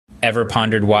Ever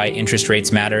pondered why interest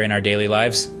rates matter in our daily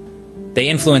lives? They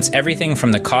influence everything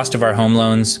from the cost of our home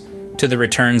loans to the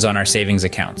returns on our savings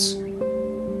accounts.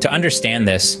 To understand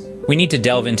this, we need to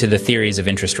delve into the theories of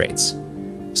interest rates.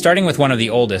 Starting with one of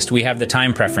the oldest, we have the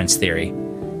time preference theory.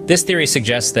 This theory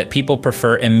suggests that people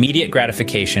prefer immediate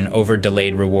gratification over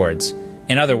delayed rewards.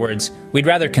 In other words, we'd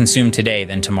rather consume today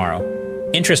than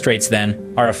tomorrow. Interest rates,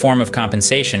 then, are a form of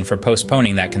compensation for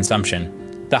postponing that consumption.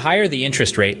 The higher the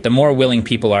interest rate, the more willing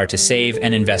people are to save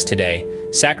and invest today,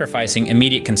 sacrificing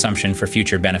immediate consumption for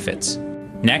future benefits.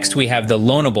 Next, we have the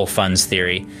loanable funds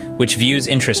theory, which views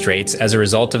interest rates as a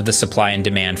result of the supply and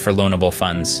demand for loanable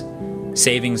funds.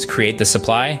 Savings create the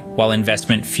supply, while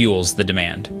investment fuels the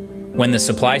demand. When the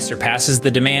supply surpasses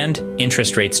the demand,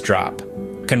 interest rates drop.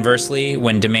 Conversely,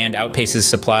 when demand outpaces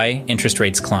supply, interest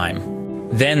rates climb.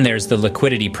 Then there's the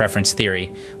liquidity preference theory,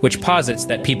 which posits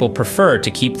that people prefer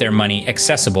to keep their money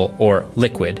accessible or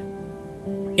liquid.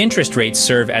 Interest rates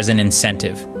serve as an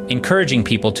incentive, encouraging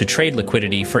people to trade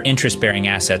liquidity for interest-bearing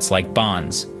assets like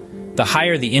bonds. The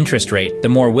higher the interest rate, the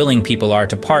more willing people are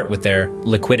to part with their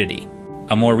liquidity.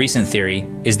 A more recent theory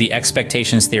is the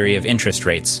expectations theory of interest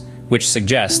rates, which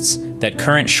suggests that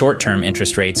current short-term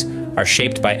interest rates are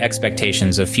shaped by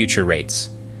expectations of future rates.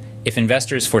 If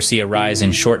investors foresee a rise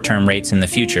in short-term rates in the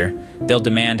future, they'll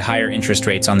demand higher interest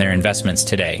rates on their investments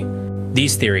today.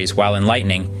 These theories, while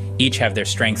enlightening, each have their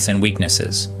strengths and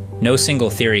weaknesses. No single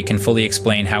theory can fully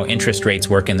explain how interest rates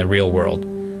work in the real world.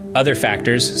 Other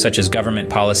factors, such as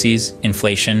government policies,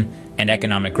 inflation, and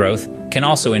economic growth, can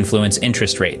also influence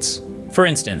interest rates. For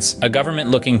instance, a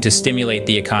government looking to stimulate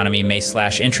the economy may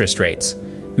slash interest rates,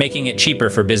 making it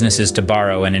cheaper for businesses to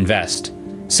borrow and invest.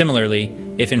 Similarly,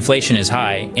 if inflation is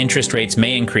high, interest rates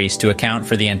may increase to account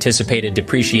for the anticipated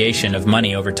depreciation of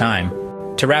money over time.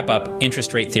 To wrap up,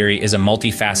 interest rate theory is a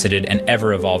multifaceted and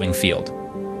ever-evolving field.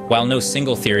 While no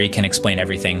single theory can explain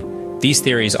everything, these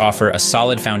theories offer a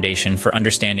solid foundation for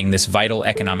understanding this vital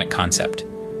economic concept.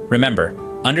 Remember,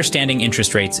 understanding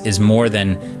interest rates is more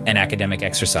than an academic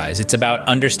exercise. It's about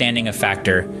understanding a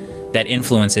factor that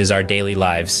influences our daily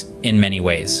lives in many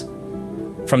ways.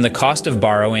 From the cost of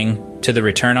borrowing to the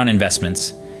return on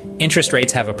investments, interest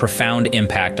rates have a profound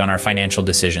impact on our financial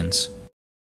decisions.